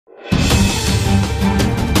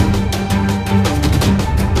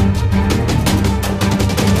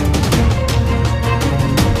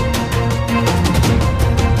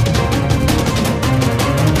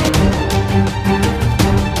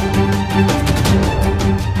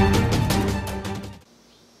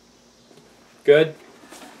Good?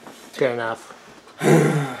 Good enough.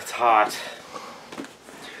 It's hot.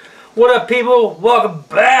 What up, people? Welcome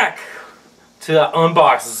back to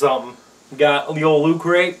Unboxing Something. We got the old Loot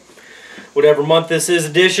Crate, whatever month this is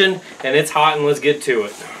edition, and it's hot, and let's get to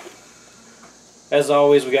it. As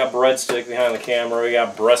always, we got breadstick behind the camera. We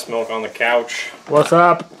got breast milk on the couch. What's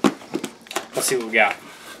up? Let's see what we got.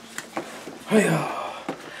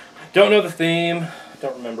 Don't know the theme.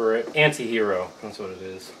 Don't remember it. Anti-hero. That's what it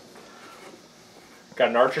is.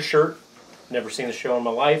 Got an Archer shirt. Never seen the show in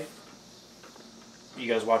my life. You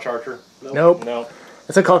guys watch Archer? Nope. No.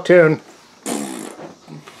 It's a cartoon.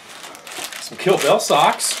 Some Kill Bill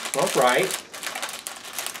socks. Alright.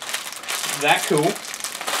 That cool.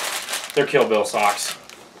 They're Kill Bill socks.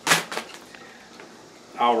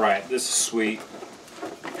 Alright, this is sweet.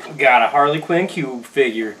 Got a Harley Quinn cube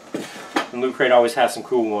figure. And Loot Crate always has some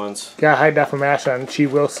cool ones. Got high definition. She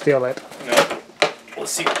will steal it. Nope.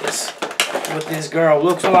 Let's see what this girl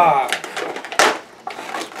looks like.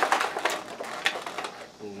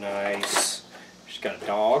 Nice. She's got a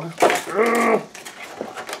dog.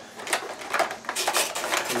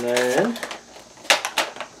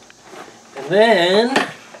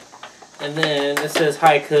 And then it says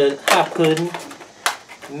hi puddin'.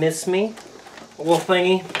 Miss me? A little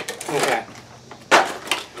thingy. Okay.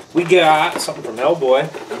 We got something from Hellboy.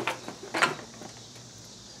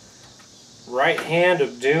 Right Hand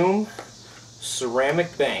of Doom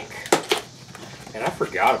Ceramic Bank. And I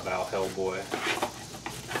forgot about Hellboy.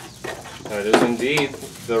 That is indeed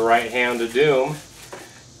the Right Hand of Doom.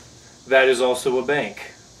 That is also a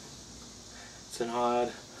bank. It's an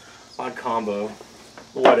odd combo.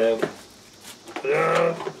 Whatever.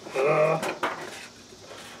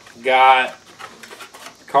 Got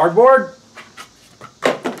cardboard.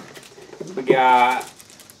 We got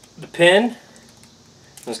the pen.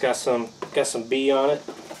 It's got some B on it.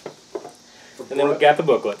 And then we got the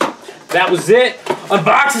booklet. That was it.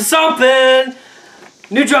 Unboxing something.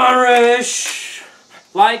 New genre-ish.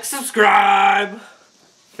 Like, subscribe.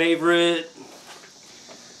 Favorite.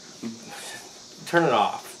 Turn it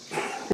off.